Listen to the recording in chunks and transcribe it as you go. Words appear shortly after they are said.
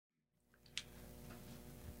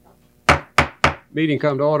Meeting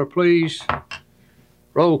come to order, please.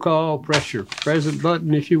 Roll call, press your present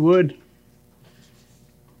button if you would.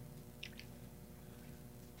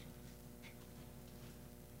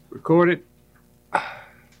 Record it.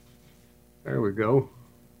 There we go.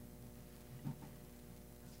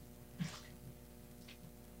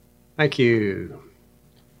 Thank you.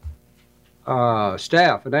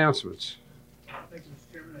 Staff announcements. Thank you,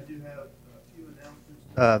 Mr. Chairman. I do have a few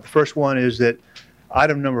announcements. The first one is that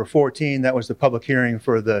item number 14, that was the public hearing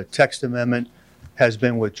for the text amendment, has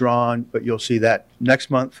been withdrawn, but you'll see that next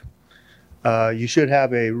month. You should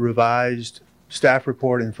have a revised staff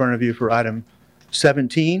report in front of you for item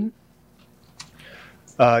 17.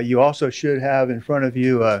 You also should have in front of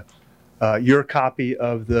you your copy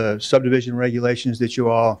of the subdivision regulations that you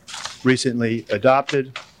all recently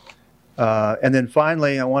adopted. And then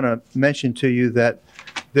finally, I want to mention to you that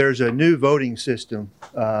there's a new voting system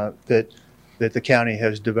that the county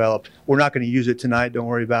has developed. We're not going to use it tonight. Don't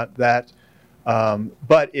worry about that.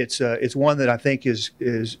 But it's one that I think is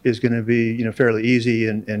going to be fairly easy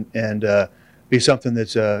and be something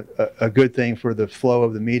that's a good thing for the flow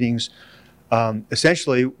of the meetings.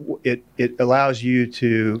 Essentially, it allows you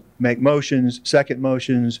to make motions, second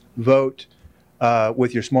motions, vote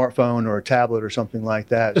with your smartphone or a tablet or something like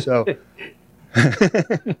that. So,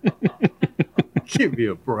 give me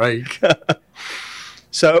a break.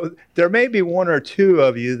 So there may be one or two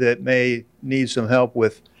of you that may need some help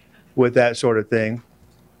with that sort of thing.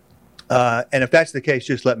 And if that's the case,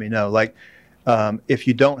 just let me know. Like, if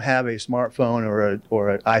you don't have a smartphone or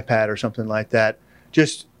an iPad or something like that,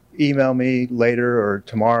 just email me later or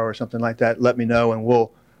tomorrow or something like that. Let me know, and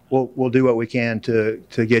we'll do what we can to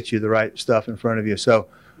get you the right stuff in front of you. So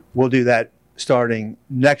we'll do that starting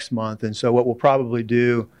next month. And so what we'll probably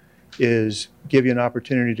do is give you an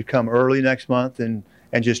opportunity to come early next month and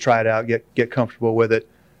just try it out, get comfortable with it.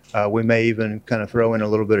 We may even kind of throw in a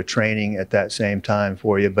little bit of training at that same time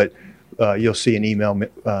for you, but you'll see an email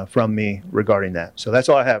from me regarding that. So that's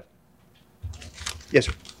all I have. Yes,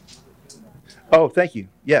 sir. Oh, thank you.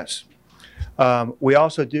 Yes. We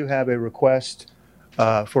also do have a request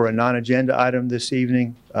for a non-agenda item this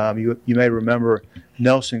evening. You may remember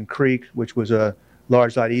Nelson Creek, which was a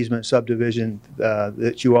large lot easement subdivision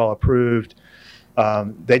that you all approved.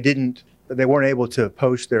 They weren't able to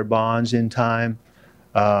post their bonds in time,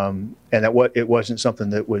 and it wasn't something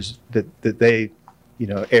that they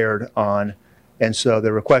erred on, and so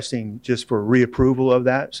they're requesting just for reapproval of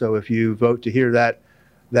that. So if you vote to hear that,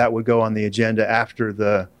 that would go on the agenda after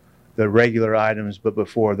the regular items, but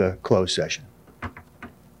before the closed session.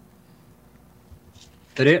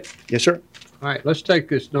 That it? Yes, sir. All right, let's take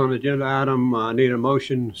this non-agenda item. I need a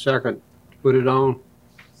motion, second, to put it on.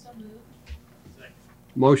 So moved.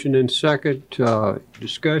 Motion and second,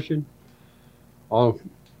 discussion. All,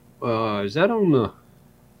 is that on the?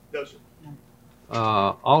 No, sir.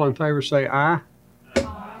 All in favor say aye.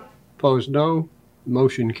 Aye. Opposed, no.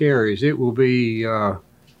 Motion carries. It will be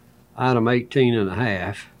item 18 and a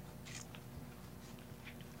half.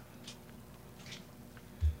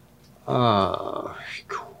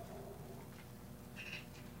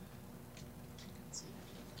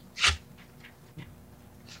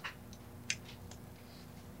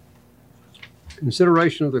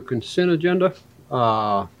 Consideration of the consent agenda.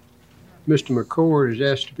 Mr. McCord is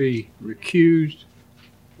asked to be recused.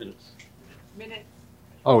 Minutes.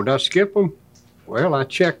 Oh, did I skip them? Well, I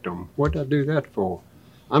checked them. What did I do that for?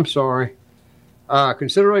 I'm sorry.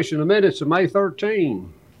 Consideration of minutes of May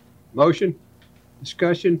 13. Motion?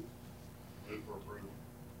 Discussion? Move for approval.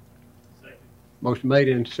 Second. Motion made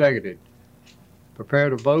and seconded. Prepare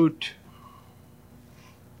to vote.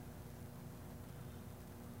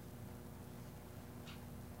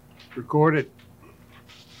 Record it.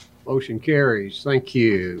 Motion carries. Thank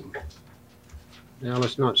you. Now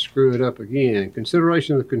let's not screw it up again.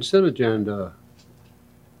 Consideration of the consent agenda.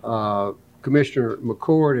 Commissioner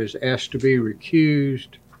McCord is asked to be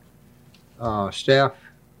recused. Staff,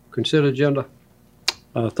 consent agenda.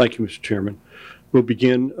 Thank you, Mr. Chairman. We'll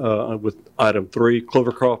begin with item 3,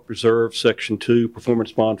 Clovercroft Reserve, Section 2,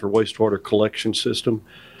 Performance Bond for Wastewater Collection System,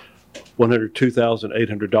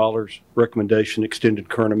 $102,800. Recommendation, extended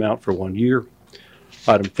current amount for 1 year.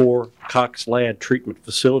 Item 4, Cox Lad Treatment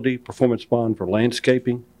Facility, Performance Bond for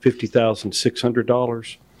Landscaping,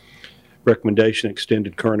 $50,600. Recommendation,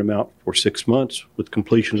 extended current amount for 6 months with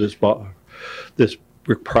completion of this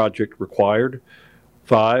project required.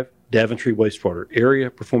 5, Daventry Wastewater Area,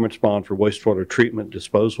 Performance Bond for Wastewater Treatment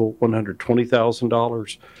Disposal,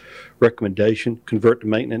 $120,000. Recommendation, convert to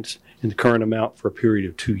maintenance in the current amount for a period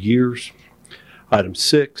of 2 years. Item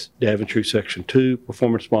 6, Daventry Section 2,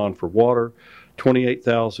 Performance Bond for Water,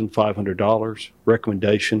 $28,500.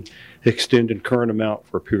 Recommendation, extend in current amount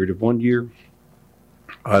for a period of 1 year.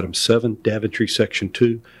 Item 7, Daventry Section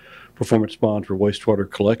 2, performance bond for wastewater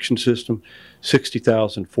collection system,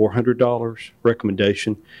 $60,400.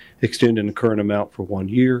 Recommendation, extend in the current amount for 1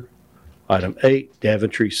 year. Item 8,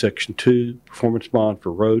 Daventry Section 2, performance bond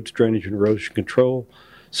for roads, drainage, and erosion control,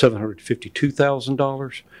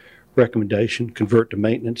 $752,000. Recommendation, convert to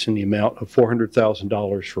maintenance in the amount of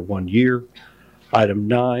 $400,000 for 1 year. Item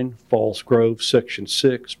 9, Falls Grove Section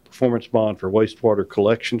 6, performance bond for wastewater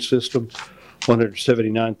collection system,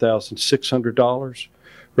 $179,600.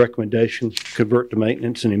 Recommendation, convert to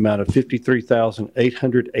maintenance in the amount of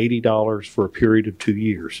 $53,880 for a period of 2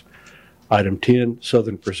 years. Item 10,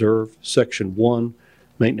 Southern Preserve, Section 1,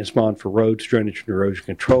 maintenance bond for roads, drainage, and erosion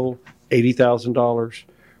control, $80,000.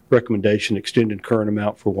 Recommendation, extend in current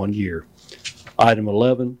amount for 1 year. Item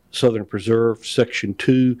 11, Southern Preserve, Section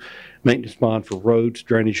 2, maintenance bond for roads,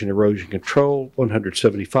 drainage, and erosion control,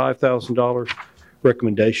 $175,000.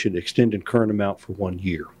 Recommendation, extend in current amount for 1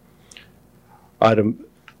 year. Item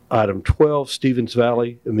 12, Stevens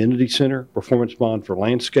Valley Amenity Center, performance bond for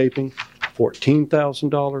landscaping,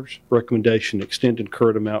 $14,000. Recommendation, extend in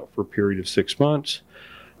current amount for a period of 6 months.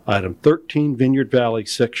 Item 13, Vineyard Valley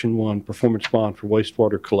Section 1, performance bond for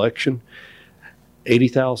wastewater collection,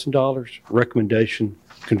 $80,000. Recommendation,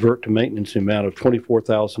 convert to maintenance in the amount of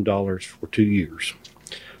 $24,000 for 2 years.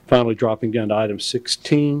 Finally, dropping down to item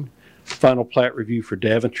 16, final plat review for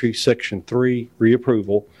Daventry Section 3,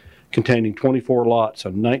 reapproval, containing 24 lots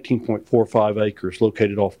on 19.45 acres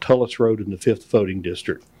located off Tullis Road in the 5th voting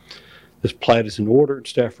district. This plat is in order, and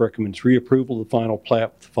staff recommends reapproval of the final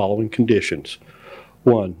plat with the following conditions.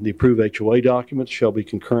 1, the approved HOA documents shall be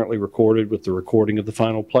concurrently recorded with the recording of the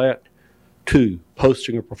final plat. 2,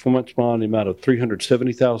 posting a performance bond in the amount of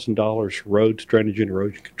 $370,000 for roads, drainage, and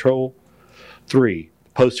erosion control. 3,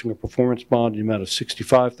 posting a performance bond in the amount of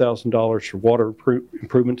 $65,000 for water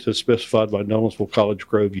improvements as specified by Nolensville College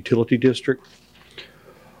Grove Utility District.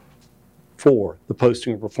 4, the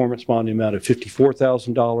posting of performance bond in the amount of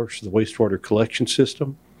 $54,000 for the wastewater collection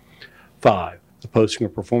system. 5, the posting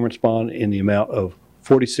of performance bond in the amount of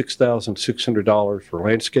 $46,600 for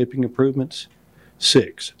landscaping improvements.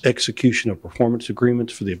 6, execution of performance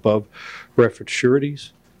agreements for the above referenced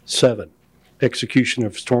sureties. 7, execution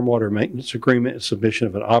of stormwater maintenance agreement and submission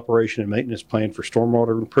of an operation and maintenance plan for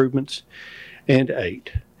stormwater improvements. And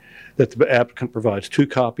 8, that the applicant provides 2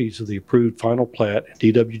 copies of the approved final plat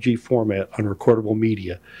in DWG format on recordable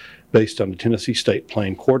media based on the Tennessee State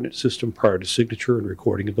Plane Coordinate System prior to signature and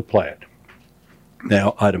recording of the plat.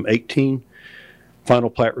 Now, item 18,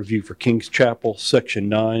 final plat review for Kings Chapel, Section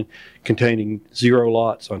 9, containing 0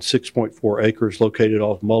 lots on 6.4 acres located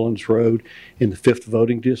off Mullins Road in the 5th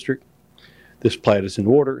voting district. This plat is in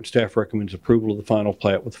order, and staff recommends approval of the final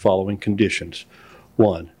plat with the following conditions.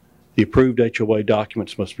 1, the approved HOA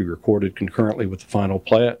documents must be recorded concurrently with the final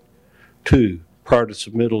plat. 2, prior to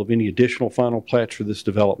submittal of any additional final plats for this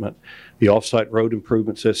development, the off-site road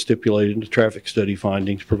improvements as stipulated in the traffic study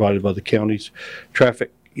findings provided by the county's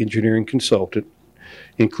traffic engineering consultant,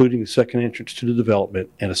 including the second entrance to the development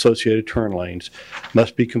and associated turn lanes,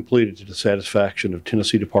 must be completed to the satisfaction of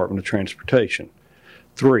Tennessee Department of Transportation.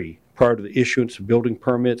 3, prior to the issuance of building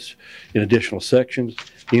permits in additional sections,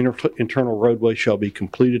 the internal roadway shall be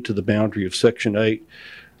completed to the boundary of Section 8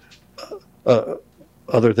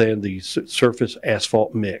 other than the surface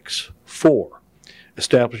asphalt mix. 4,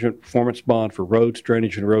 establishment performance bond for roads,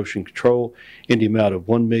 drainage, and erosion control in the amount of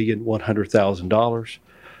 $1,100,000.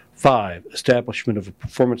 5, establishment of a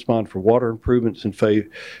performance bond for water improvements in favor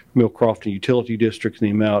of Mill Crofton Utility District in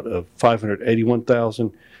the amount of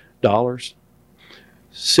 $581,000.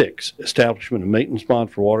 6, establishment of maintenance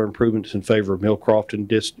bond for water improvements in favor of Mill Crofton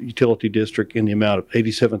Utility District in the amount of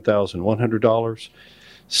 $87,100.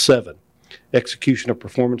 7, execution of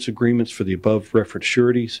performance agreements for the above referenced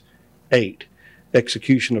sureties. 8,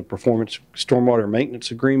 execution of performance stormwater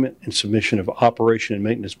maintenance agreement and submission of operation and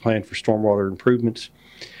maintenance plan for stormwater improvements.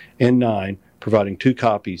 And 9, providing 2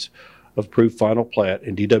 copies of approved final plat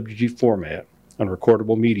in DWG format on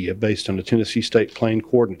recordable media based on the Tennessee State Plane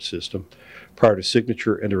Coordinate System prior to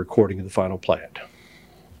signature and the recording of the final plat.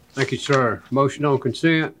 Thank you, sir. Motion on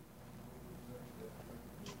consent.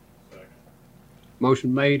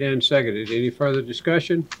 Motion made and seconded. Any further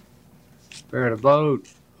discussion? Prepare to vote.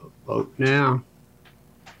 Vote now.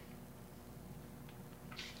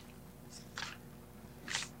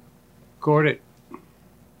 Record it.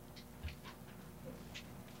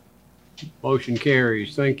 Motion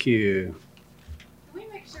carries. Thank you. Can we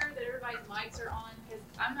make sure that everybody's mics are on? Because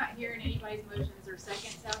I'm not hearing anybody's motions or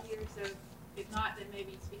seconds out here, so if not, then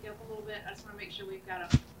maybe speak up a little bit. I just want to make sure we've got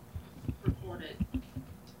them recorded.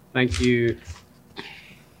 Thank you.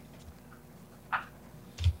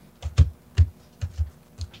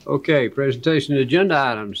 Okay, presentation of agenda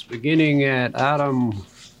items, beginning at item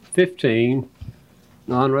 15,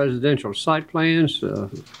 non-residential site plans.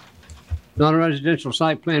 Non-residential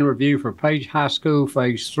site plan review for Page High School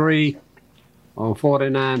Phase 3 on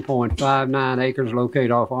 49.59 acres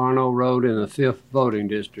located off Arno Road in the 5th Voting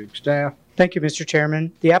District. Staff? Thank you, Mr.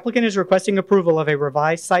 Chairman. The applicant is requesting approval of a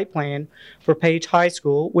revised site plan for Page High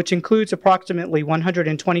School, which includes approximately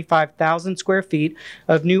 125,000 square feet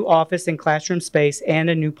of new office and classroom space and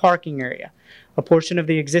a new parking area. A portion of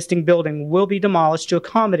the existing building will be demolished to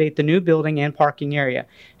accommodate the new building and parking area.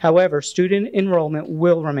 However, student enrollment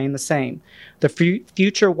will remain the same. The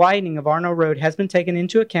future widening of Arno Road has been taken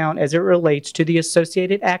into account as it relates to the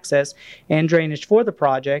associated access and drainage for the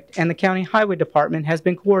project, and the County Highway Department has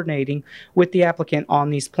been coordinating with the applicant on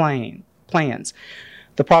these plans.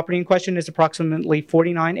 The property in question is approximately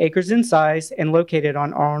 49 acres in size and located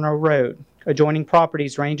on Arno Road. Adjoining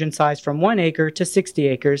properties range in size from 1 acre to 60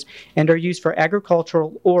 acres and are used for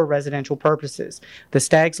agricultural or residential purposes. The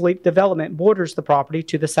Stag's Leap development borders the property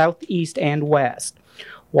to the southeast and west.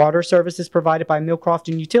 Water service is provided by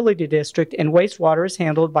Millcrofton Utility District, and wastewater is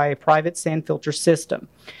handled by a private sand filter system.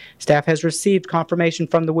 Staff has received confirmation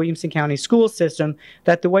from the Williamson County School System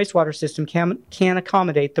that the wastewater system can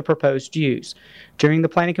accommodate the proposed use. During the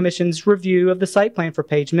Planning Commission's review of the site plan for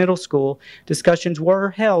Page Middle School, discussions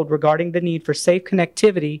were held regarding the need for safe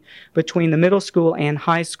connectivity between the middle school and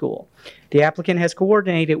high school. The applicant has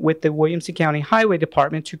coordinated with the Williamson County Highway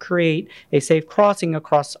Department to create a safe crossing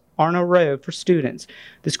across Arno Road for students.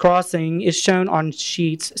 This crossing is shown on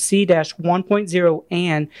sheets C-1.0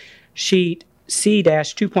 and sheet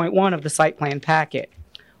C-2.1 of the site plan packet.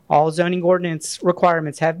 All zoning ordinance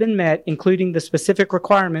requirements have been met, including the specific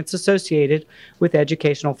requirements associated with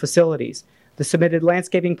educational facilities. The submitted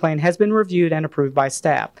landscaping plan has been reviewed and approved by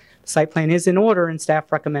staff. The site plan is in order and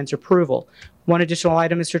staff recommends approval. One additional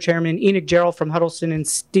item, Mr. Chairman, Enoch Gerald from Huddleston and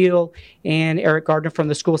Steele and Eric Gardner from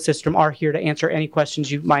the school system are here to answer any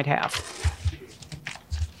questions you might have.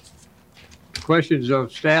 Questions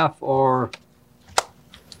of staff or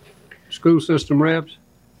school system reps?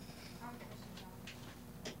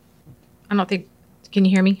 I don't think, can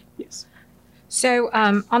you hear me? Yes. So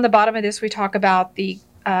on the bottom of this, we talk about the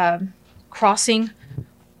crossing.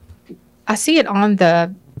 I see it on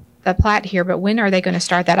the plat here, but when are they going to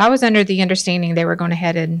start that? I was under the understanding they were going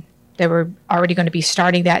ahead and they were already going to be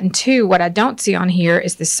starting that. And two, what I don't see on here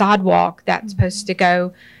is the sidewalk that's supposed to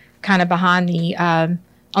go kind of behind the,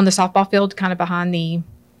 on the softball field, kind of behind the,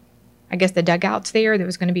 I guess the dugouts there. There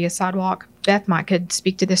was going to be a sidewalk. Beth might could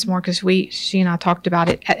speak to this more because she and I talked about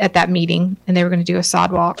it at that meeting, and they were going to do a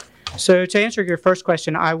sidewalk. So to answer your first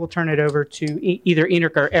question, I will turn it over to either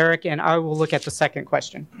Enoch or Eric, and I will look at the second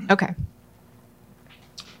question. Okay.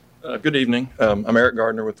 Good evening. I'm Eric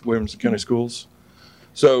Gardner with Williamson County Schools.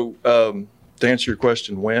 So to answer your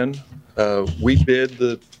question, when we bid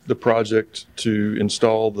the project to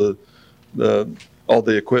install all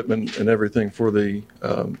the equipment and everything for the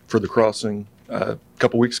crossing a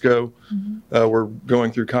couple weeks ago. Mm-hmm. We're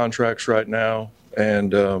going through contracts right now,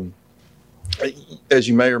 and as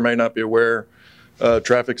you may or may not be aware,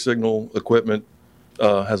 traffic signal equipment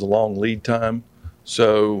has a long lead time.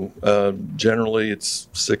 So generally it's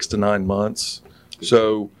 6 to 9 months.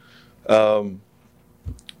 So it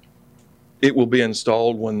will be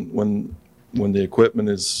installed when the equipment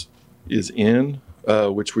is in,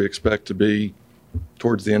 which we expect to be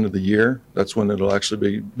towards the end of the year. That's when it'll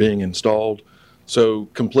actually be being installed. So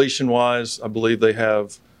completion wise, I believe they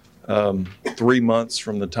have 3 months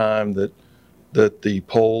from the time that the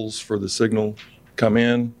poles for the signal come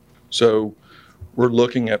in. So we're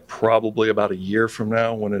looking at probably about a year from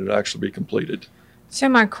now when it'll actually be completed. So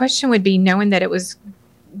my question would be, knowing that it was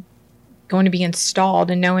going to be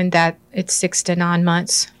installed and knowing that it's 6 to 9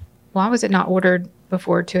 months, why was it not ordered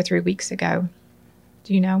before 2 or 3 weeks ago?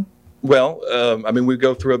 Do you know? Well, I mean, we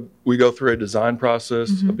go through a design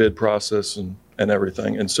process, a bid process, and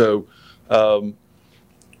everything. And so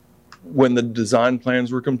when the design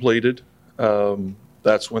plans were completed,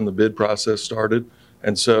 that's when the bid process started.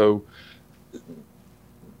 And so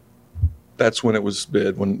that's when it was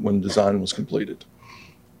bid, when design was completed.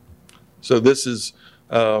 So this is,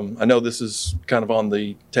 I know this is kind of on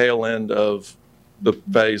the tail end of the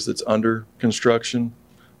phase that's under construction.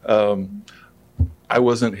 I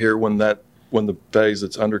wasn't here when the phase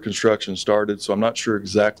that's under construction started, so I'm not sure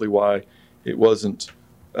exactly why it wasn't,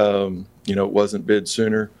 it wasn't bid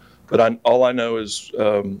sooner. But all I know is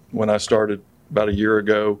when I started about a year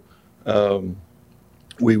ago,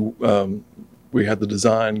 We had the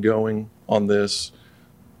design going on this,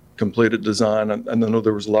 completed design, and I know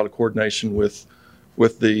there was a lot of coordination with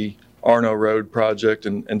the Arno Road project,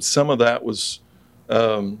 and some of that was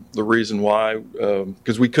the reason why,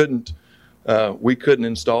 because we couldn't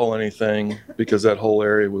install anything because that whole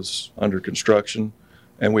area was under construction,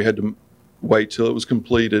 and we had to wait till it was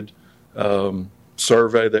completed,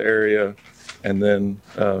 survey the area, and then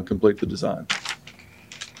complete the design.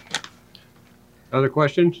 Other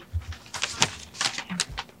questions?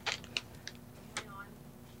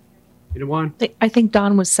 Anyone? I think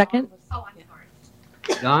Don was second. Oh, I'm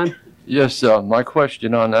sorry. Don? Yes, my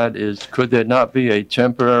question on that is, could there not be a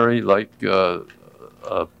temporary, like, a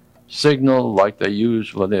signal like they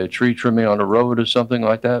use when they're tree trimming on a road or something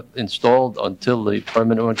like that installed until the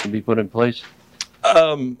permanent one can be put in place?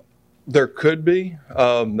 There could be.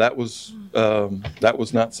 That was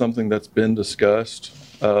not something that's been discussed.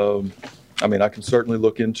 I mean, I can certainly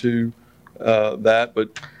look into that,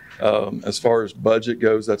 but as far as budget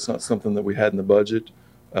goes, that's not something that we had in the budget.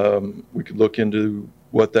 We could look into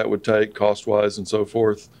what that would take cost-wise and so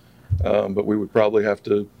forth, but we would probably have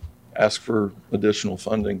to ask for additional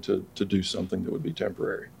funding to do something that would be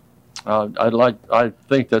temporary. I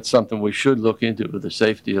think that's something we should look into for the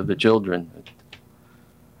safety of the children.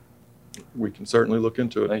 We can certainly look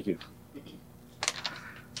into it. Thank you.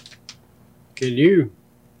 Can you,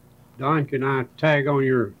 Don, can I tag on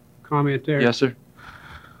your comment there? Yes, sir.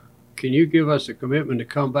 Can you give us a commitment to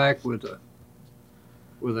come back with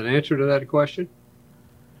an answer to that question?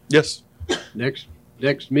 Yes. Next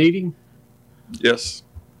meeting? Yes,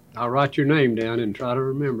 I'll write your name down and try to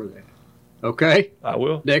remember that. Okay? I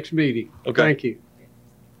will. Next meeting. Okay. Thank you.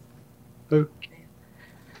 Who?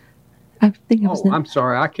 I think it was. Oh, I'm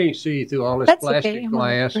sorry. I can't see you through all this That's plastic okay. I'm on the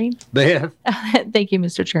glass. screen. Beth? Thank you,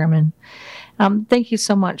 Mr. Chairman. Thank you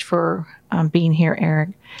so much for being here, Eric.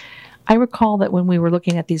 I recall that when we were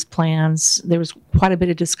looking at these plans, there was quite a bit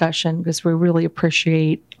of discussion because we really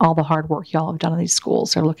appreciate all the hard work y'all have done on these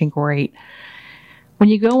schools. They're looking great. When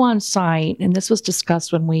you go on site, and this was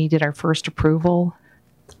discussed when we did our first approval,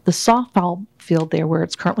 the softball field there where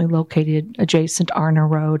it's currently located adjacent to Arno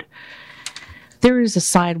Road, there is a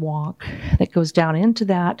sidewalk that goes down into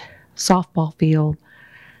that softball field,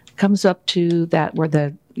 comes up to that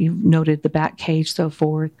where you noted the back cage, so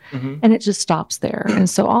forth, and it just stops there. And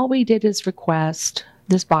so all we did is request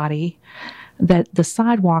this body that the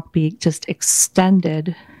sidewalk be just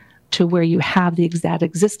extended to where you have the exact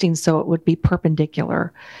existing, so it would be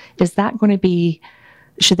perpendicular. Is that going to be,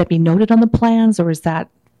 should that be noted on the plans, or is that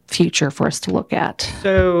future for us to look at?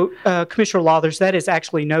 So, Commissioner Lathers, that is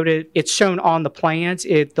actually noted. It's shown on the plans.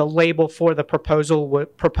 The label for the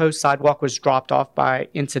proposed sidewalk was dropped off by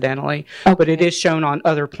incidentally, but it is shown on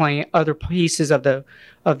other pieces of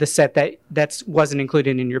the set that wasn't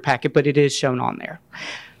included in your packet, but it is shown on there.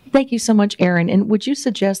 Thank you so much, Aaron. And would you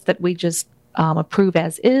suggest that we just approve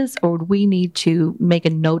as is, or would we need to make a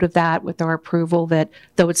note of that with our approval that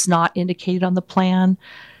though it's not indicated on the plan?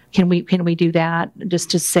 Can we do that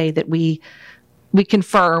just to say that we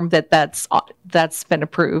confirm that that's been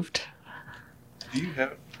approved? Do you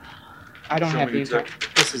have? I don't have the entire.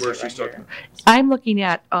 This is Where it she's right talking. here. I'm looking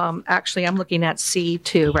at actually I'm looking at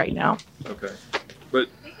C2 right now. Okay, but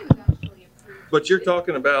I think it was actually approved. you're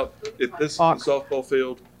talking about if this is the softball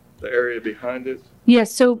field, the area behind it.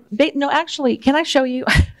 Yes. So no, actually, can I show you?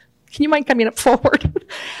 Can you mind coming up forward?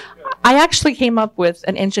 I actually came up with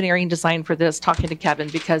an engineering design for this, talking to Kevin,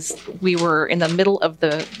 because we were in the middle of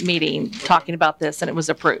the meeting talking about this and it was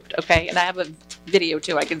approved. Okay. And I have a video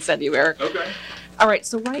too I can send you, Eric. Okay. All right.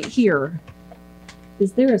 So right here,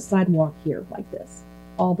 is there a sidewalk here like this,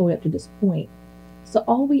 all the way up to this point? So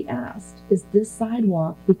all we asked is this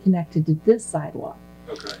sidewalk be connected to this sidewalk.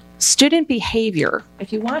 Okay. Student behavior.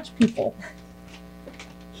 If you watch people,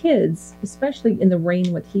 kids, especially in the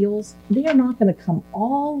rain with heels, they are not going to come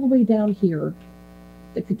all the way down here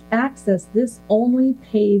that could access this only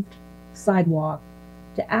paved sidewalk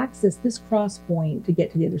to access this cross point to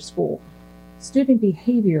get to the other school. Student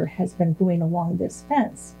behavior has been going along this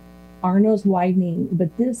fence. Arno's widening,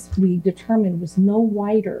 but this we determined was no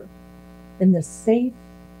wider than the safe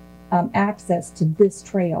access to this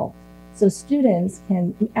trail. So students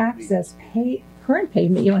can access current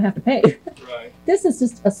pavement, you don't have to pay. Right. This is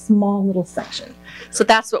just a small little section. So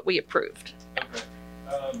that's what we approved. Okay.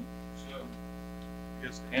 So,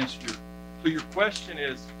 just to answer your question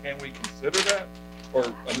is, can we consider that?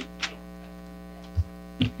 Or,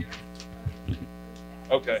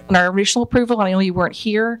 okay. On our initial approval, I know you weren't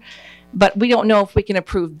here, but we don't know if we can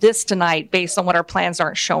approve this tonight based on what our plans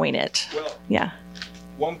aren't showing it. Well, Yeah.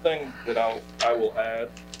 one thing that I will add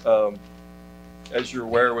As you're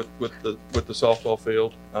aware with the softball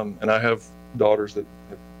field, and I have daughters that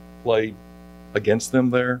have played against them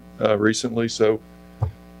there recently. So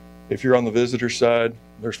if you're on the visitor side,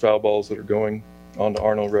 there's foul balls that are going onto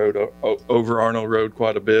Arnold Road, over Arnold Road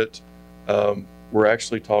quite a bit. We're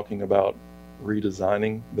actually talking about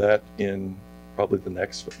redesigning that in probably the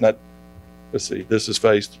next, let's see, this is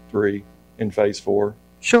phase 3 in phase 4.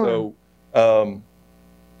 Sure. So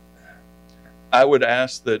I would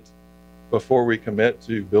ask that before we commit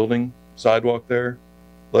to building sidewalk there,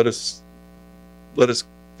 let us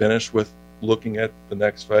finish with looking at the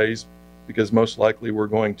next phase, because most likely we're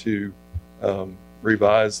going to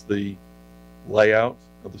revise the layout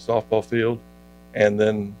of the softball field, and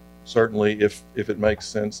then certainly if it makes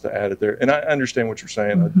sense to add it there. And I understand what you're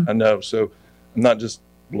saying. Mm-hmm. I know. So I'm not just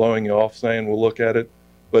blowing you off saying we'll look at it,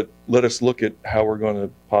 but let us look at how we're going to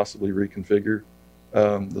possibly reconfigure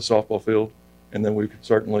the softball field, and then we could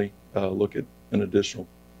certainly look at an additional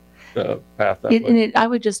path that way. I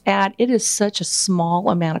would just add, it is such a small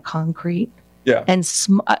amount of concrete. Yeah. And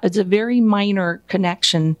it's a very minor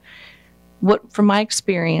connection. From my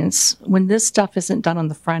experience, when this stuff isn't done on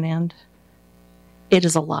the front end, it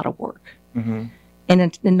is a lot of work. Mm-hmm. And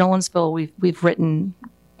in Nolensville,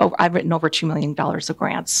 I've written over $2 million of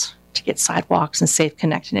grants to get sidewalks and safe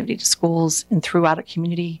connectivity to schools and throughout a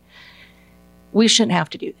community. We shouldn't have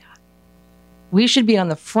to do that. We should be on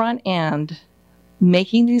the front end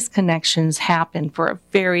making these connections happen for a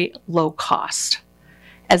very low cost.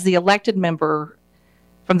 As the elected member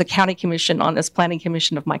from the county commission on this planning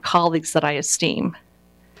commission of my colleagues that I esteem,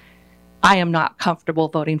 I am not comfortable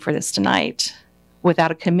voting for this tonight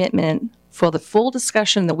without a commitment for the full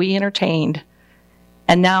discussion that we entertained.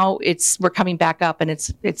 And now we're coming back up and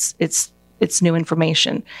it's new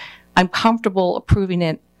information. I'm comfortable approving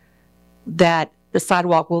it that the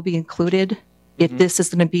sidewalk will be included if this is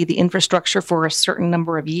going to be the infrastructure for a certain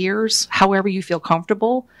number of years, however you feel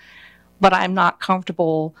comfortable. But I'm not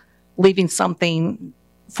comfortable leaving something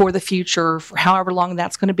for the future, for however long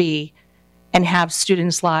that's going to be, and have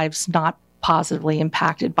students' lives not positively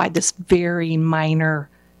impacted by this very minor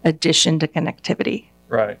addition to connectivity.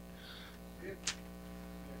 Right.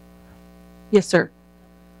 Yes, sir.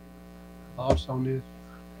 Thoughts on this?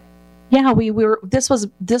 Yeah, this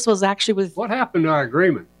was actually with, What happened to our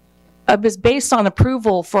agreement? it was based on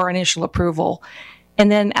approval for our initial approval.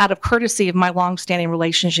 And then out of courtesy of my longstanding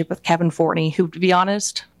relationship with Kevin Fortney, who, to be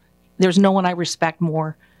honest, there's no one I respect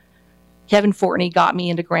more. Kevin Fortney got me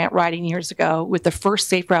into grant writing years ago with the first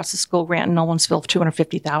Safe Routes to School grant in Nolensville of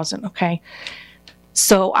 $250,000, okay?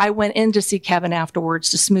 So I went in to see Kevin afterwards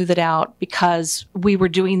to smooth it out, because we were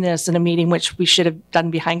doing this in a meeting which we should have done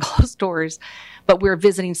behind closed doors, but we were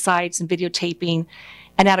visiting sites and videotaping.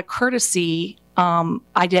 And out of courtesy, I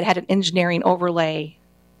had an engineering overlay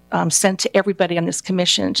sent to everybody on this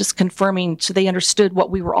commission, just confirming so they understood what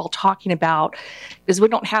we were all talking about, because we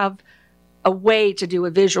don't have a way to do a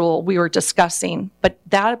visual we were discussing, but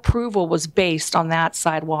that approval was based on that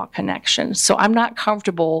sidewalk connection. So I'm not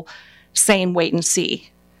comfortable saying wait and see.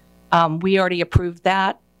 We already approved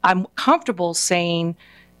that. I'm comfortable saying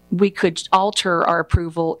we could alter our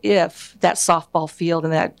approval if that softball field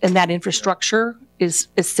and that infrastructure is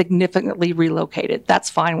significantly relocated. That's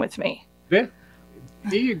fine with me. Yeah,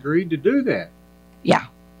 he agreed to do that. Yeah.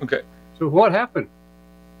 Okay. So what happened?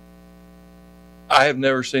 I have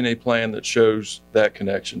never seen a plan that shows that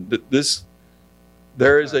connection.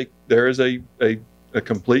 There is a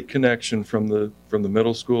complete connection from the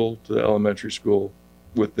middle school to the elementary school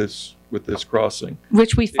with this crossing.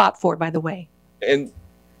 Which we fought for, by the way. And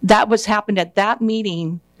that happened at that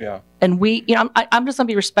meeting. yeah. And I'm just going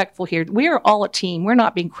to be respectful here. We are all a team. We're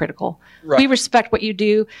not being critical. Right. We respect what you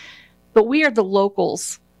do, but we are the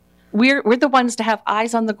locals. We're the ones to have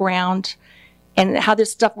eyes on the ground and how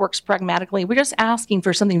this stuff works pragmatically. We're just asking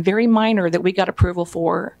for something very minor that we got approval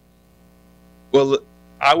for. Well,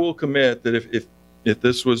 I will commit that if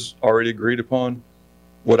this was already agreed upon,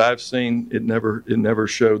 what I've seen, it never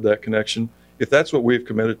showed that connection. If that's what we've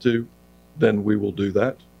committed to, then we will do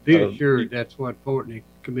that. Be assured that's what Fortney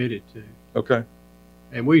committed to. Okay.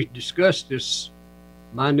 And we discussed this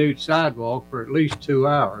minute sidewalk for at least 2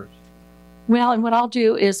 hours. Well, and what I'll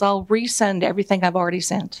do is I'll resend everything I've already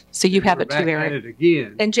sent. So you have We're it back too, at Eric. it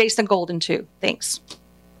again. And Jason Golden too. Thanks.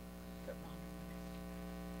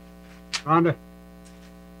 Rhonda,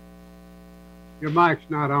 your mic's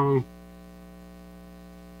not on.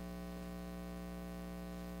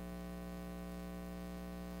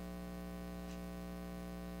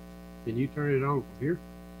 Can you turn it on from here?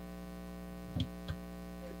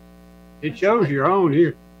 It shows you're on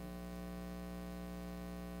here.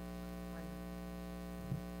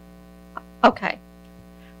 Okay.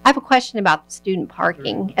 I have a question about the student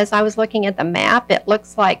parking. As I was looking at the map, it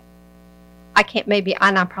looks like, I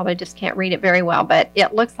probably just can't read it very well, but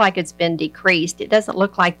it looks like it's been decreased. It doesn't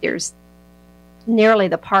look like there's nearly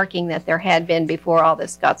the parking that there had been before all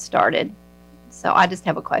this got started. So I just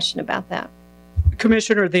have a question about that.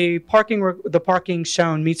 Commissioner, the parking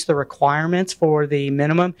shown meets the requirements for the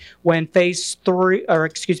minimum. When phase 4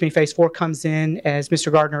 comes in, as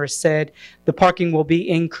Mr. Gardner has said, the parking will be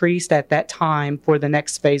increased at that time for the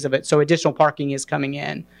next phase of it. So additional parking is coming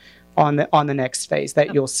in on the next phase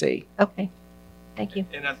that you'll see. Okay, thank you.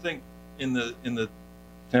 And I think in the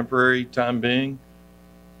temporary time being,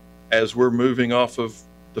 as we're moving off of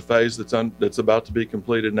the phase that's about to be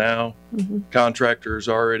completed now, contractors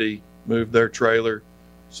already moved their trailer.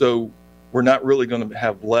 So we're not really going to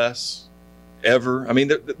have less ever. I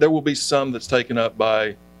mean, there will be some that's taken up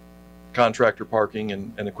by contractor parking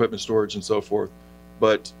and equipment storage and so forth.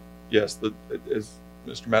 But yes, as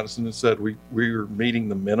Mr. Madison has said, we are meeting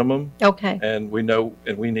the minimum. Okay. And we know,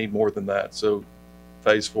 and we need more than that. So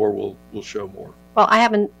phase 4 will show more. Well, I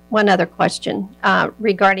have one other question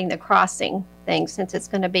regarding the crossing thing, since it's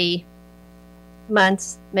going to be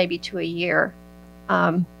months, maybe to a year.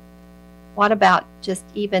 What about just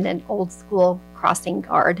even an old school crossing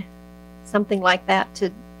guard, something like that to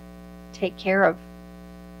take care of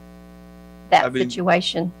that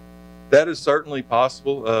situation? That is certainly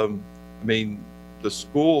possible. I mean, the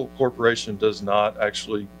school corporation does not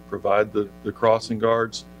actually provide the crossing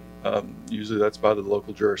guards. Usually that's by the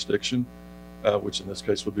local jurisdiction, which in this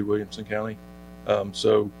case would be Williamson County.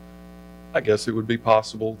 So I guess it would be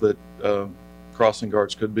possible that crossing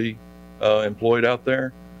guards could be employed out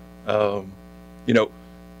there. You know,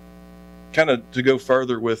 kind of to go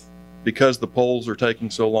further with, because the poles are taking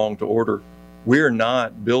so long to order, we're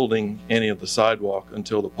not building any of the sidewalk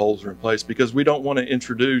until the poles are in place, because we don't want to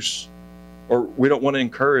introduce, or we don't want to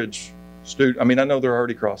encourage students. I mean, I know they're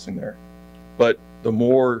already crossing there, but the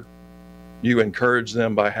more you encourage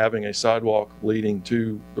them by having a sidewalk leading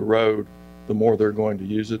to the road, the more they're going to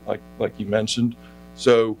use it, like you mentioned.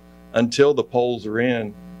 So until the poles are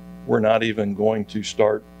in, we're not even going to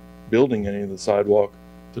start building any of the sidewalk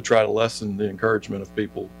to try to lessen the encouragement of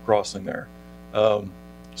people crossing there.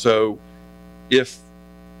 So if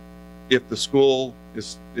the school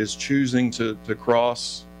is choosing to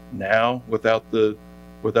cross now without the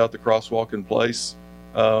crosswalk in place,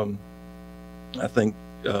 I think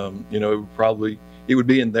you know, it would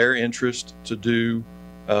be in their interest to do.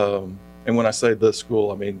 And when I say the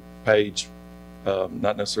school, I mean Page,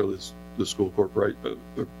 not necessarily the school corporate, but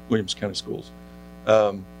Williamson County Schools.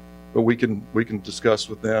 But we can discuss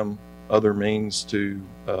with them other means to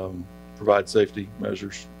provide safety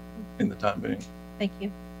measures in the time being. Thank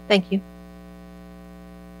you. Thank you.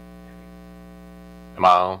 Am I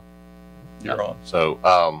on? You're on.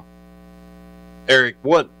 So, Eric,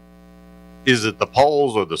 what is it, the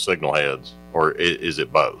poles or the signal heads, or is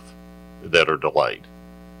it both that are delayed?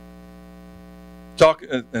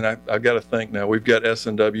 And I've got to think now. We've got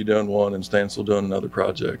S&W doing one and Stansel doing another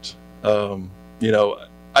project. You know,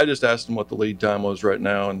 I just asked them what the lead time was right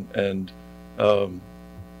now, and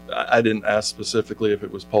I didn't ask specifically if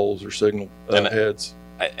it was poles or signal heads.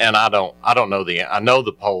 And I don't know I know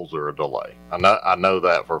the poles are a delay. I know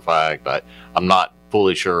that for a fact. I'm not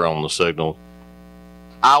fully sure on the signal.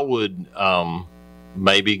 I would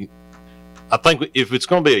maybe, I think if it's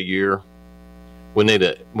going to be a year, we need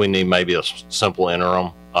maybe a simple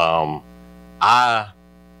interim.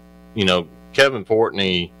 You know, Kevin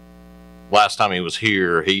Fortney, last time he was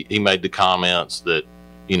here, he made the comments that,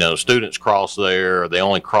 you know, students cross there, they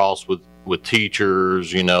only cross with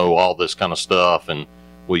teachers, you know, all this kind of stuff. And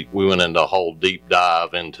we went into a whole deep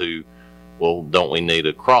dive into, well, don't we need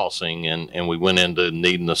a crossing? And we went into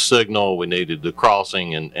needing a signal, we needed the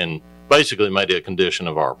crossing, and basically made it a condition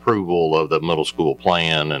of our approval of the middle school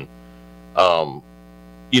plan. And,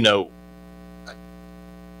 you know,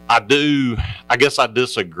 I guess I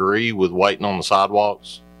disagree with waiting on the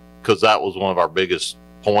sidewalks, because that was one of our biggest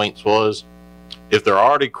points was, if they're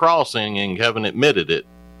already crossing, and Kevin admitted it,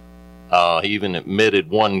 he even admitted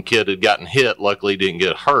one kid had gotten hit, luckily didn't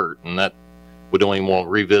get hurt, and that we don't even want to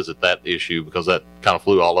revisit that issue because that kind of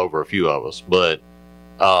flew all over a few of us. But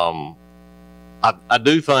I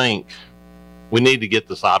do think we need to get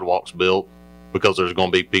the sidewalks built, because there's going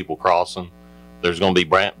to be people crossing. There's going to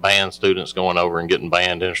be band students going over and getting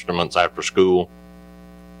band instruments after school.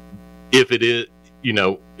 If it is, you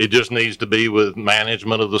know, it just needs to be with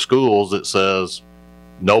management of the schools that says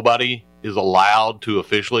nobody is allowed to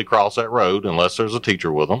officially cross that road unless there's a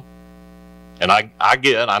teacher with them. And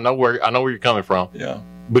I know where you're coming from. Yeah.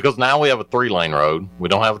 because now we have a 3-lane road. We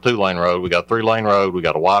don't have a 2-lane road. We got a 3-lane road. We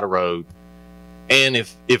got a wider road. And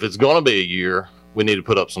if it's going to be a year, we need to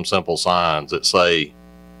put up some simple signs that say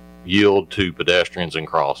yield to pedestrians and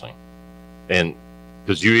crossing. And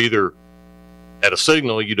because you either at a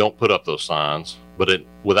signal, you don't put up those signs, but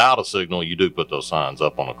without a signal, you do put those signs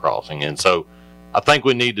up on a crossing. And so I think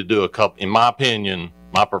we need to do a couple, in my opinion,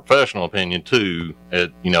 my professional opinion too,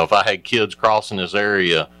 if I had kids crossing this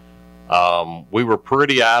area, we were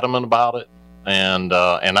pretty adamant about it. And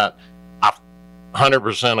I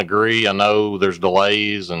 100% agree. I know there's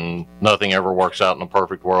delays and nothing ever works out in a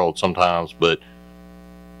perfect world sometimes, but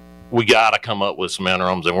we got to come up with some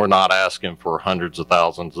interims, and we're not asking for hundreds of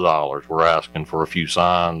thousands of dollars. We're asking for a few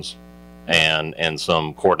signs and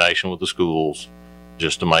some coordination with the schools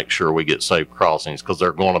just to make sure we get safe crossings, because there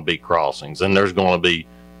are going to be crossings, and there's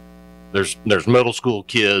middle school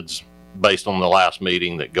kids based on the last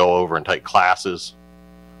meeting that go over and take classes,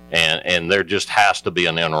 and there just has to be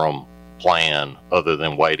an interim plan other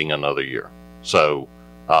than waiting another year. So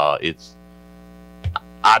I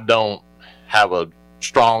don't have a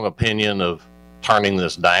strong opinion of turning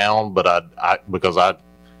this down, but because I've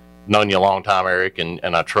known you a long time, Eric, and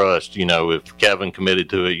I trust, if Kevin committed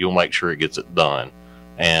to it, you'll make sure it gets it done.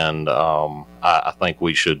 And I think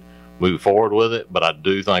we should move forward with it, but I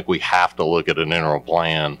do think we have to look at an interim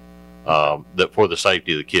plan that for the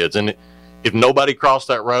safety of the kids. And if nobody crossed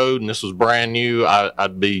that road and this was brand new, I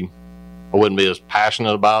wouldn't be as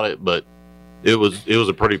passionate about it, but it was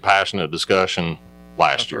a pretty passionate discussion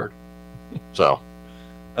last year. So.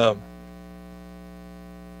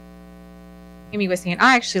 Amy was saying,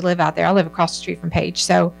 I actually live out there. I live across the street from Page,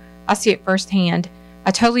 so I see it firsthand.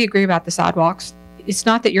 I totally agree about the sidewalks. It's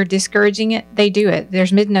not that you're discouraging it. They do it.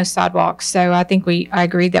 There's no sidewalks, so I think I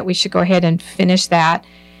agree that we should go ahead and finish that.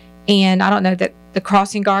 And I don't know that the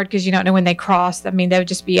crossing guard, because you don't know when they cross. I mean, they would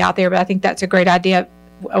just be out there, but I think that's a great idea.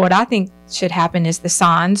 What I think should happen is the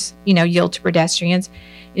signs, yield to pedestrians,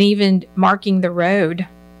 and even marking the road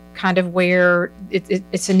kind of where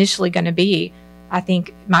it's initially going to be, I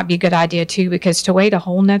think might be a good idea too, because to wait a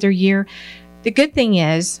whole nother year, the good thing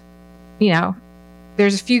is,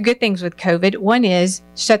 there's a few good things with COVID. One is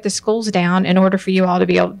shut the schools down in order for you all to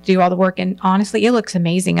be able to do all the work. And honestly, it looks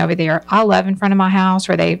amazing over there. I love in front of my house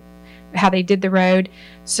how they did the road.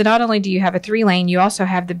 So not only do you have a 3-lane, you also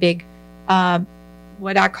have the big,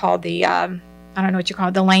 what I call the, I don't know what you call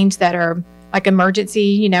it, the lanes that are like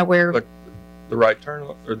emergency, where like the right turn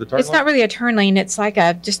or the turn it's lane? not really a turn lane. It's like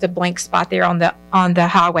just a blank spot there on the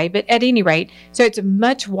highway. But at any rate, so it's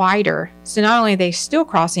much wider. So not only are they still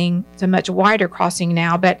crossing, it's a much wider crossing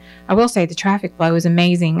now. But I will say the traffic flow is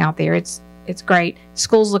amazing out there. It's great.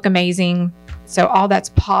 Schools look amazing. So all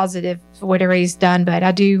that's positive for whatever he's done. But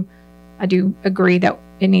I do agree that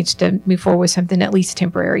it needs to move forward with something at least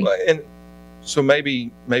temporary. Well, and so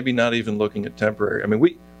maybe not even looking at temporary. I mean,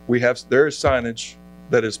 there is signage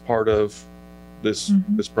that is part of this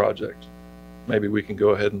project. Maybe we can go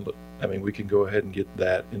ahead and get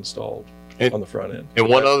that installed on the front end. And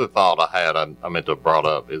one other thought I had, I meant to have brought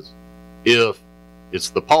up is, if it's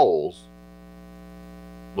the poles,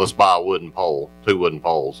 let's buy a wooden pole, 2 wooden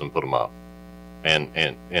poles, and put them up and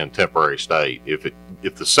in temporary state.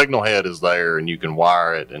 If the signal head is there and you can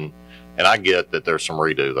wire it, and I get that there's some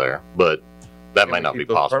redo there, but that may not be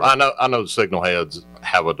possible. I know the signal heads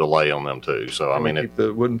have a delay on them too. So Can we keep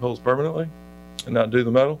the wooden poles permanently and not do the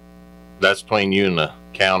metal? That's between you and the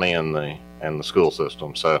county and the school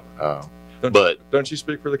system. So, don't you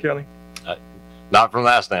speak for the county? Not from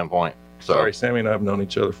that standpoint. So. Sorry, Sammy and I have known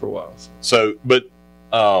each other for a while. So, but is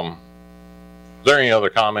there any other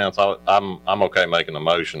comments? I'm okay making a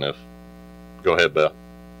motion. Go ahead, Beth.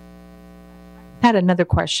 I had another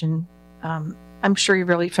question. I'm sure you're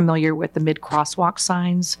really familiar with the mid-crosswalk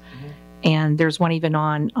signs, and there's one even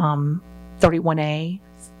on 31A.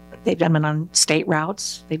 They've done them on state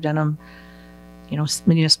routes. They've done them,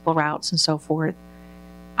 municipal routes and so forth.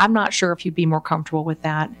 I'm not sure if you'd be more comfortable with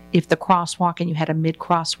that if the crosswalk and you had a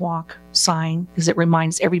mid-crosswalk sign, because it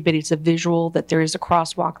reminds everybody it's a visual that there is a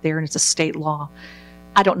crosswalk there and it's a state law.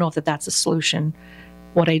 I don't know if that's a solution.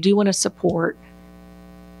 What I do want to support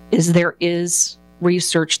is there is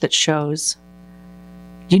research that shows,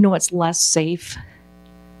 do you know what's less safe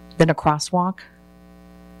than a crosswalk?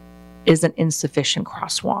 Is an insufficient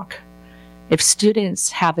crosswalk. If students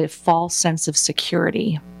have a false sense of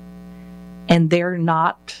security and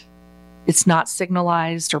it's not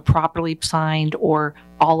signalized or properly signed or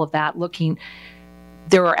all of that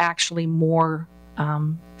there are actually more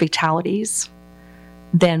fatalities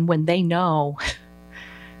than when they know,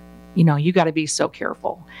 you got to be so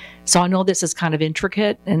careful. So I know this is kind of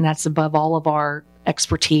intricate, and that's above all of our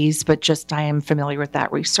expertise, but just I am familiar with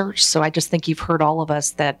that research. So I just think you've heard all of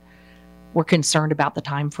us that we're concerned about the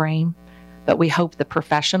time frame, but we hope the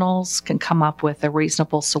professionals can come up with a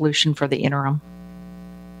reasonable solution for the interim.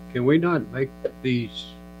 Can we not make these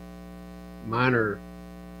minor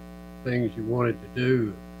things you wanted to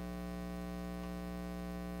do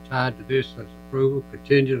tied to this as approval,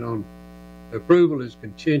 contingent on, the approval is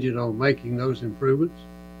contingent on making those improvements?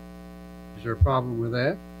 Is there a problem with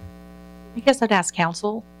that? I guess I'd ask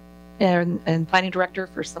council and planning director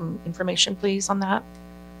for some information, please, on that.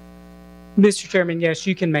 Mr. Chairman, yes,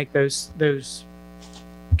 you can make those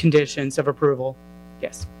conditions of approval.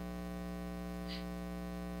 Yes.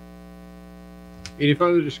 Any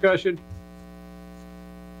further discussion?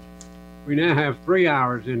 We now have 3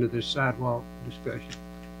 hours into this sidewalk discussion.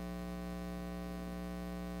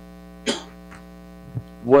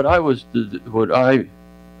 What I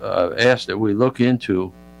asked that we look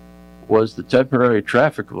into was the temporary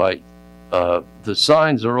traffic light. The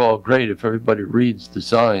signs are all great if everybody reads the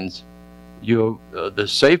signs. The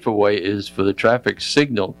safer way is for the traffic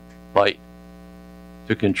signal light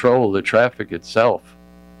to control the traffic itself.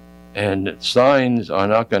 And signs are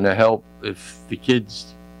not going to help if the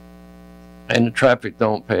kids and the traffic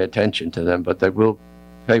don't pay attention to them, but they will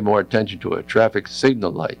pay more attention to a traffic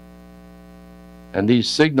signal light. And these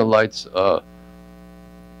signal lights,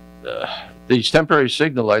 these temporary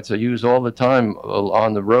signal lights are used all the time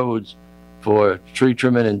on the roads for tree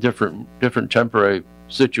trimming and different temporary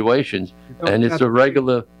situations, and it's a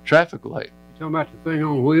regular traffic light. You talking about the thing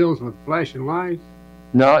on wheels with flashing lights?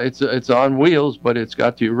 No, it's on wheels, but it's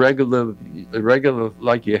got the regular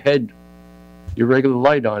like your regular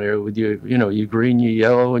light on there with your green, your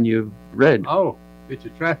yellow, and your red. Oh, it's a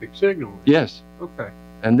traffic signal. Yes. Okay.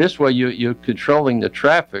 And this way you're controlling the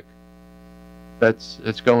traffic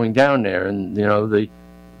that's going down there, and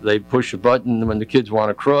they push a button when the kids want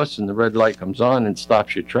to cross, and the red light comes on and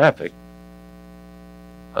stops your traffic.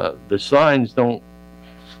 The signs don't.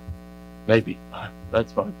 Maybe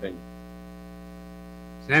that's my opinion.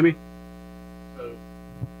 Sammy?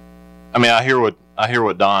 I mean, I hear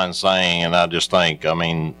what Don's saying, and I just think, I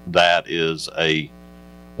mean, that is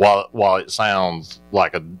while it sounds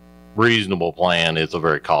like a reasonable plan, it's a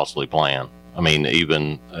very costly plan. I mean,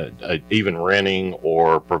 even renting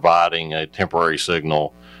or providing a temporary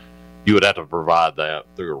signal, you would have to provide that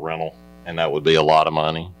through a rental, and that would be a lot of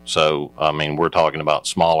money. So, I mean, we're talking about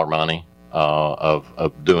smaller money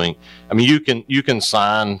of doing. I mean, you can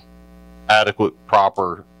sign adequate,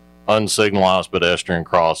 proper, unsignalized pedestrian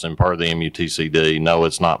crossing per the MUTCD. No,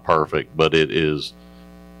 it's not perfect, but it is.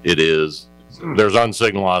 There's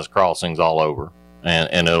unsignalized crossings all over,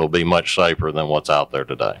 and it'll be much safer than what's out there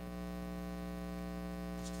today.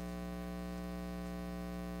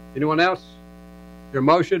 Anyone else? Your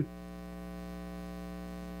motion?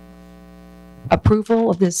 Approval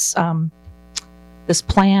of this this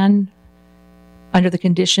plan under the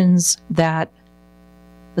conditions that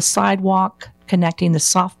the sidewalk connecting the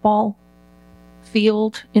softball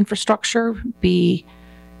field infrastructure be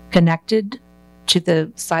connected to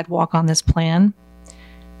the sidewalk on this plan.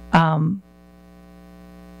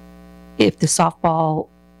 If the softball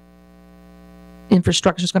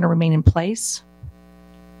infrastructure is going to remain in place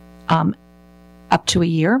up to a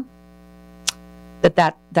year,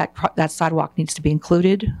 that sidewalk needs to be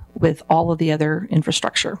included with all of the other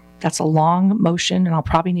infrastructure. That's a long motion, and I'll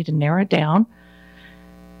probably need to narrow it down.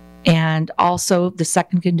 And also the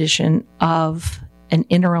second condition of an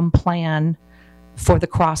interim plan for the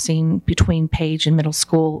crossing between Page and Middle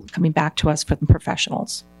School coming back to us for the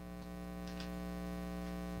professionals.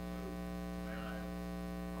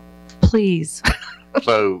 Please.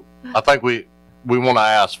 So I think we want to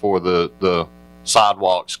ask for the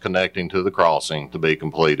sidewalks connecting to the crossing to be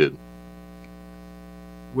completed.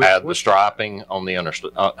 Add the striping on the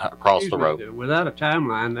across the road. Without a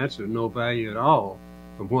timeline, that's of no value at all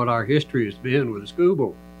from what our history has been with the school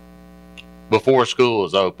board. Before school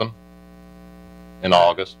is open in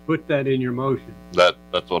August. Put that in your motion.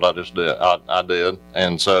 That's what I just did. I did.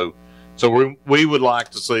 And so we would like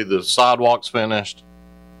to see the sidewalks finished,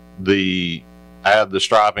 add the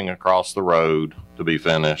striping across the road to be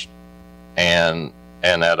finished, and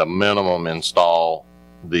at a minimum install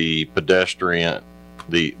the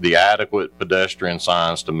adequate pedestrian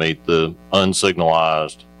signs to meet the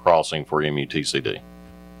unsignalized crossing for MUTCD.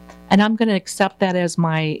 And I'm going to accept that as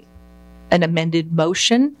an amended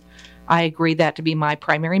motion. I agree that to be my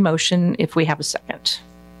primary motion if we have a second.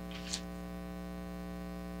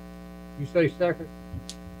 You say second?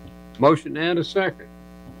 Motion and a second.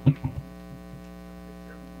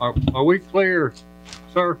 Are we clear,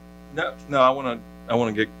 sir? No, I want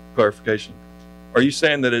to get clarification. Are you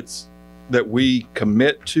saying that we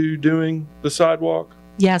commit to doing the sidewalk?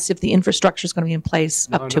 Yes, if the infrastructure is going to be in place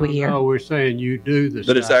up to a year. No, we're saying you do the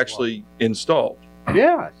That it's sidewalk. actually installed?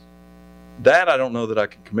 Yes. That I don't know that I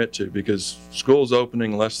can commit to because school's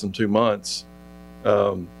opening less than 2 months.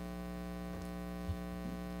 I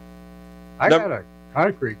got a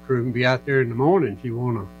concrete crew can be out there in the morning if you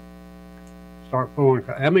want to start pouring.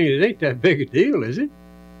 I mean, it ain't that big a deal, is it?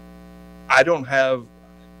 I don't have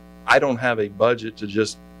a budget to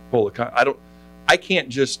just pull I can't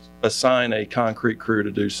just assign a concrete crew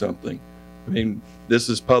to do something. I mean, this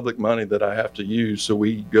is public money that I have to use, so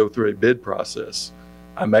we go through a bid process.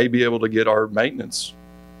 I may be able to get our maintenance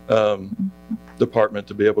department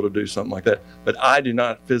to be able to do something like that, but I do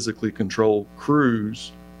not physically control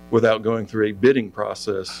crews without going through a bidding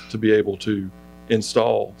process to be able to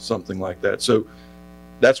install something like that. So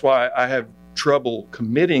that's why I have trouble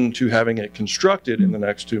committing to having it constructed in the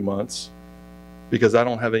next 2 months, because I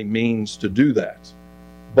don't have a means to do that.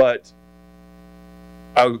 But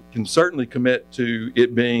I can certainly commit to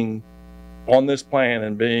it being on this plan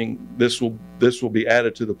and being, this will be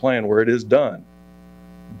added to the plan where it is done.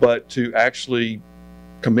 But to actually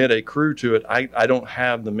commit a crew to it, I don't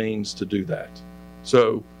have the means to do that.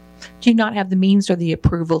 So, Do you not have the means or the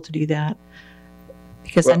approval to do that?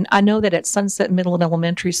 Because Well- I know that at Sunset Middle and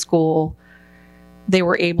Elementary School, they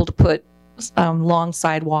were able to put long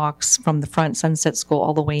sidewalks from the front Sunset School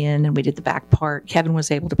all the way in, and we did the back part. Kevin was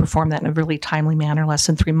able to perform that in a really timely manner, less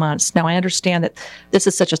than 3 months. Now, I understand that this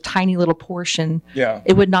is such a tiny little portion. yeah.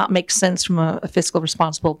 It would not make sense from a fiscal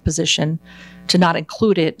responsible position to not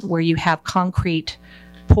include it where you have concrete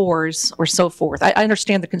pours or so forth. I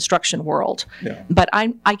understand the construction world, Yeah. but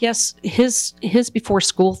I guess his before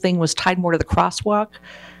school thing was tied more to the crosswalk.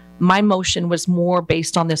 My motion was more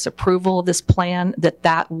based on this approval of this plan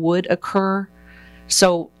that would occur.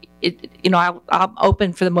 So I'm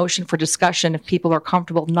open for the motion for discussion if people are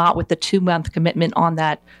comfortable not with the 2-month commitment on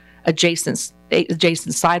that adjacent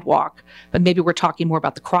sidewalk, but maybe we're talking more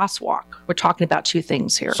about the crosswalk. We're talking about two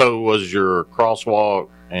things here. So was your crosswalk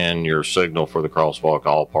and your signal for the crosswalk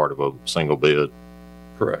all part of a single bid?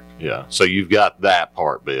 Correct. Yeah. So you've got that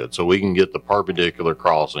part bid. So we can get the perpendicular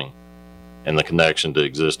crossing and the connection to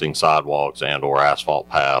existing sidewalks and or asphalt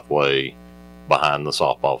pathway behind the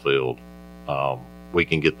softball field. We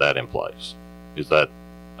can get that in place. Is that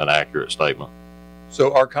an accurate statement?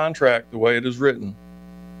 So our contract, the way it is written,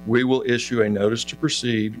 we will issue a notice to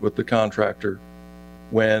proceed with the contractor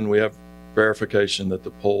when we have verification that the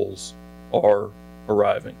poles are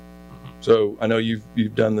arriving. So I know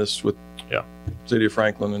you've done this with City of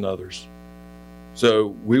Franklin and others.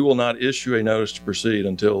 So we will not issue a notice to proceed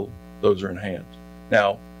until those are in hand.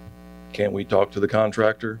 Now, can we talk to the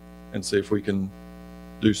contractor and see if we can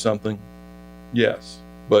do something? Yes,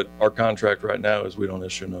 but our contract right now is we don't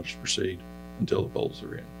issue a notice to proceed until the poles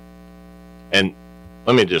are in. And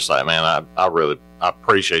let me just say, man, I really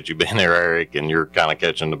appreciate you being there, Eric, and you're kind of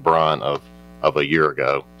catching the brunt of a year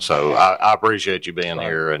ago. So I appreciate you being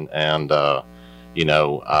here, and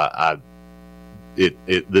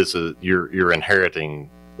you're inheriting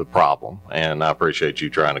the problem, and I appreciate you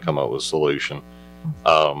trying to come up with a solution.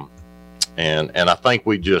 And I think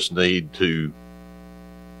we just need to,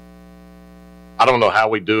 I don't know how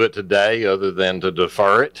we do it today other than to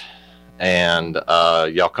defer it. And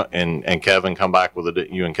and Kevin come back with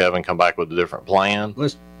you and Kevin come back with a different plan.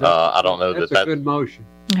 I don't know that's a good motion.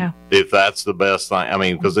 Yeah. If that's the best thing. I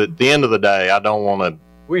mean, because at the end of the day, I don't want to.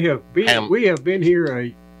 We have been here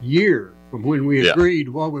a year from when we agreed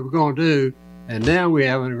what we were going to do, and now we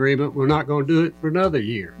have an agreement we're not going to do it for another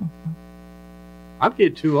year. I'm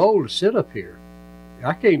getting too old to sit up here.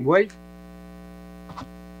 I can't wait.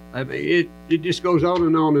 I mean, it just goes on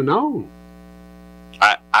and on and on.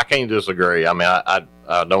 I can't disagree. I mean, I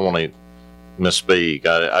don't want to misspeak.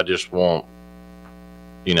 I just want,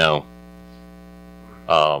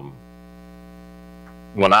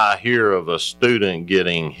 when I hear of a student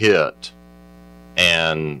getting hit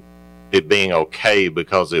and it being okay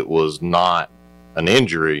because it was not an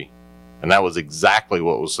injury, and that was exactly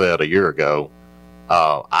what was said a year ago,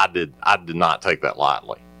 I did not take that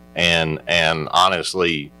lightly. And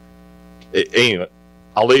honestly, anyway,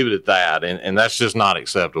 I'll leave it at that. And that's just not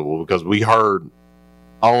acceptable, because we heard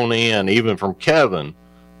on in, even from Kevin,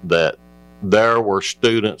 that there were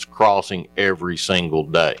students crossing every single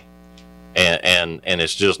day. And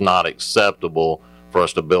it's just not acceptable for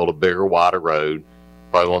us to build a bigger, wider road.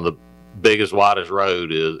 Probably one of the biggest, widest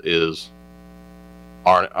road is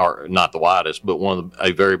not the widest, but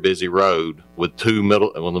a very busy road with the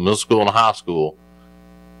middle school and the high school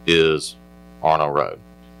is Arno Road.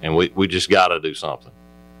 And we just got to do something.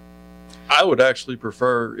 I would actually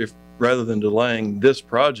prefer, if rather than delaying this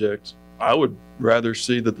project, I would rather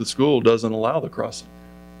see that the school doesn't allow the crossing.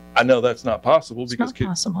 I know that's not possible It's because not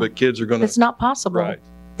possible. but kids are going to. It's not possible. Right.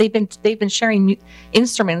 They've been sharing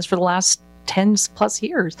instruments for the last 10 plus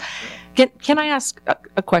years. Can I ask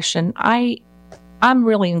a question? I'm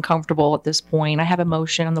really uncomfortable at this point. I have a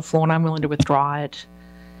motion on the floor and I'm willing to withdraw it.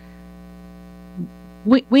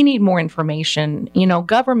 We need more information. You know,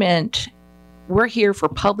 government, we're here for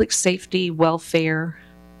public safety, welfare,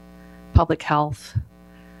 public health.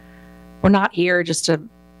 We're not here just to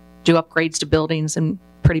do upgrades to buildings and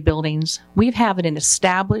pretty buildings. We have an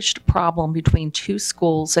established problem between two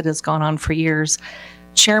schools that has gone on for years.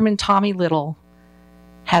 Chairman Tommy Little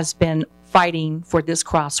has been fighting for this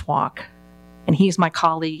crosswalk, and he's my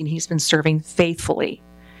colleague, and he's been serving faithfully.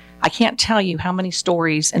 I can't tell you how many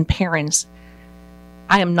stories and parents.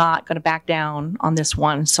 I am not going to back down on this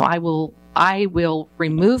one, so I will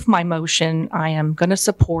remove my motion. I am going to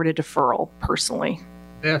support a deferral personally.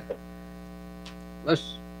 Beth,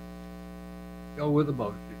 let's go with the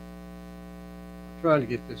motion. I'm trying to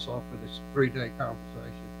get this off of this 3-day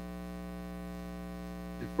conversation.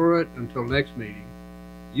 Defer it until next meeting.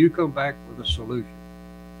 You come back with a solution.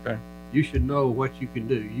 Okay. You should know what you can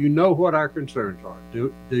do. You know what our concerns are.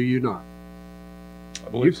 Do you not? I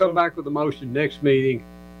believe You so. come back with a motion next meeting,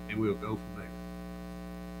 and we'll go from there.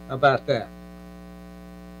 How about that?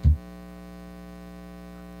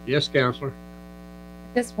 Yes, Counselor?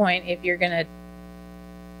 At this point, if you're going to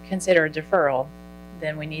consider a deferral,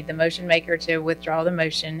 then we need the motion maker to withdraw the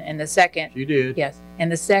motion and the second. You did. Yes,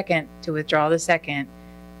 and the second to withdraw the second,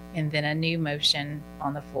 and then a new motion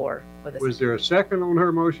on the floor. With Was there a second on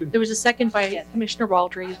her motion? There was a second by Commissioner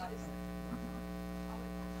Waldry.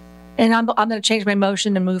 And I'm going to change my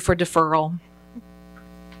motion and move for deferral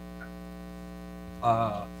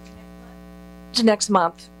to next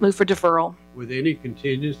month. Move for deferral. With any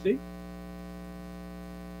contingency?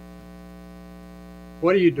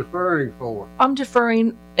 What are you deferring for? I'm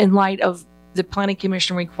deferring in light of the Planning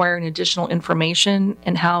Commission requiring additional information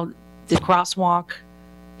and how the crosswalk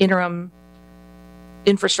interim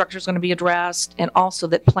infrastructure is going to be addressed, and also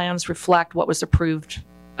that plans reflect what was approved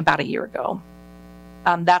about a year ago.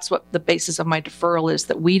 That's what the basis of my deferral is,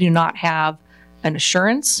 that we do not have an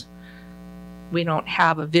assurance, we don't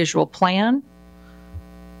have a visual plan,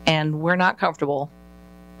 and we're not comfortable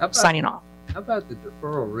signing off. How about the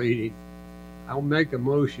deferral reading? I'll make a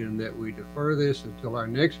motion that we defer this until our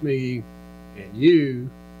next meeting, and you,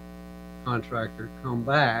 contractor, come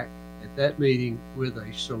back at that meeting with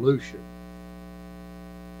a solution.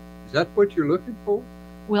 Is that what you're looking for?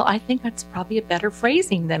 Well, I think that's probably a better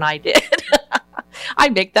phrasing than I did. I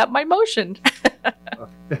make that my motion.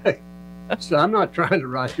 So I'm not trying to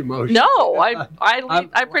write your motion. No, I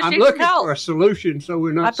appreciate I'm some looking help. for a solution, so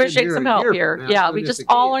we're not. I appreciate some help here. Yeah, we doing just this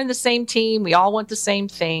all again. are in the same team. We all want the same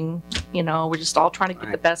thing. You know, we're just all trying to get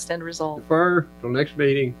the best end result. Defer till next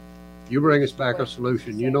meeting. You bring us back a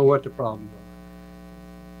solution. You know what the problems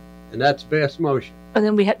are, and that's best motion. And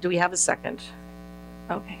then do we have a second?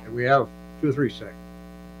 Okay. And we have 2 or 3 seconds.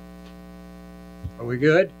 Are we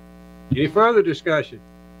good? Any further discussion?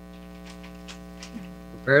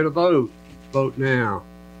 Prepare to vote. Vote now.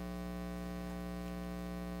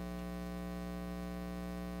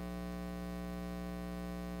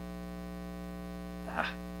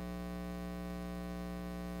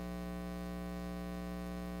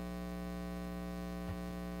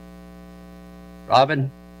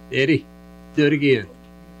 Robin, Eddie, do it again.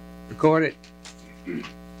 Record it.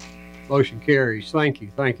 Motion carries. Thank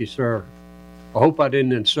you, sir. I hope I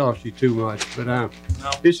didn't insult you too much, but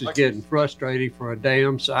this is getting frustrating for a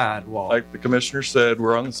damn sidewalk. Like the commissioner said,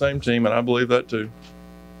 we're on the same team, and I believe that too.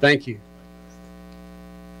 Thank you.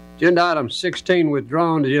 Agenda item 16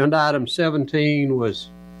 withdrawn. Agenda item 17 was,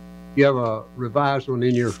 you have a revised one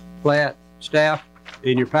in your plat, staff,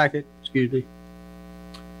 in your packet, excuse me.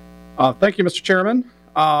 Thank you, Mr. Chairman.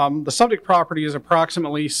 The subject property is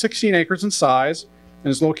approximately 16 acres in size and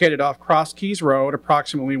is located off Cross Keys Road,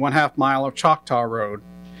 approximately 1/2 mile of Choctaw Road.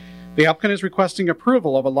 The applicant is requesting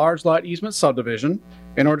approval of a large lot easement subdivision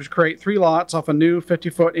in order to create 3 lots off a new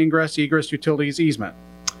 50-foot ingress-egress utilities easement.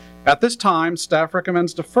 At this time, staff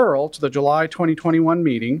recommends deferral to the July 2021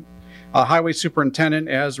 meeting. Highway Superintendent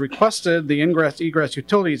has requested the ingress-egress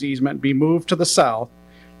utilities easement be moved to the south,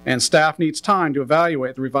 and staff needs time to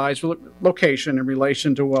evaluate the revised location in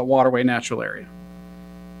relation to a waterway natural area.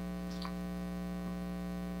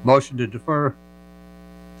 Motion to defer.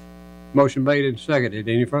 Motion made and seconded.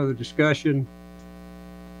 Any further discussion?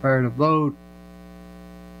 Prepare to vote.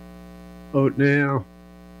 Vote now.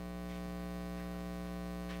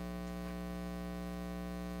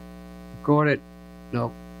 Record it.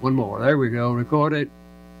 No, one more. There we go. Record it.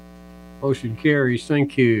 Motion carries.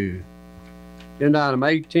 Thank you. Agenda item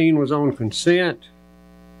 18 was on consent.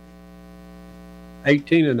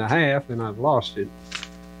 18 and a half, and I've lost it.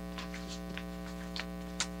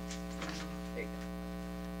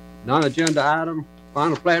 Non-agenda item,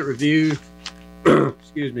 final plat review,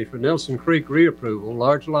 excuse me, for Nelson Creek reapproval,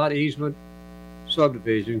 large lot easement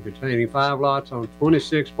subdivision containing 5 lots on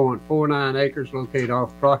 26.49 acres located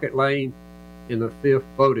off Crockett Lane in the 5th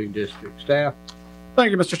voting district. Staff?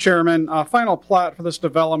 Thank you, Mr. Chairman. Final plat for this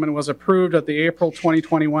development was approved at the April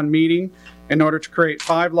 2021 meeting in order to create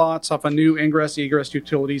 5 lots off a new ingress-egress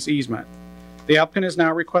utilities easement. The applicant is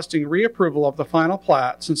now requesting reapproval of the final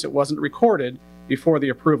plat since it wasn't recorded before the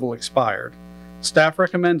approval expired. Staff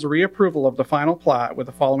recommends reapproval of the final plat with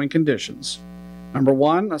the following conditions. Number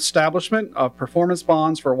 1, establishment of performance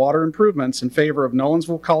bonds for water improvements in favor of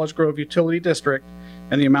Nolensville College Grove Utility District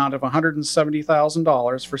in the amount of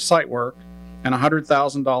 $170,000 for site work and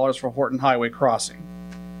 $100,000 for Horton Highway crossing.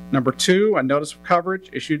 Number 2, a notice of coverage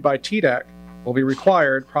issued by TDEC will be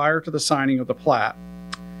required prior to the signing of the plat.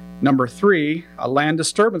 Number 3, a land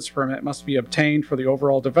disturbance permit must be obtained for the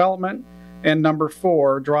overall development. And number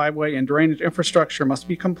 4, driveway and drainage infrastructure must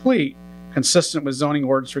be complete, consistent with zoning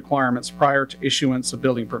ordinance requirements prior to issuance of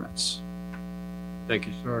building permits. Thank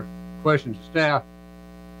you, sir. Questions to staff?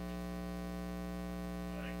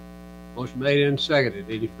 Motion made and seconded.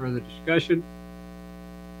 Any further discussion?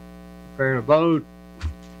 Prepare to vote.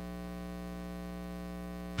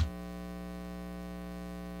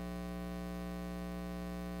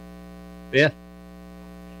 Beth?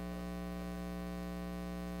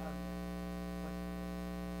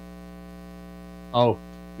 Oh,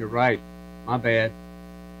 you're right. My bad.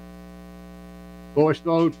 Voice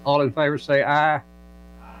vote. All in favor say aye.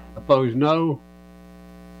 Opposed, no.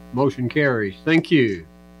 Motion carries. Thank you.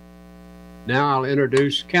 Now I'll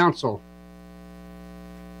introduce council.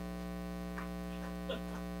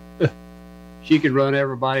 She can run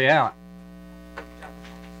everybody out.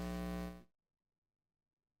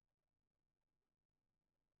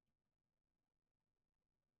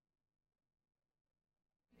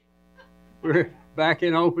 We're back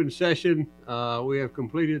in open session. We have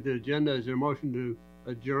completed the agenda. Is there a motion to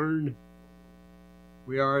adjourn?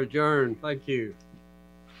 We are adjourned. Thank you.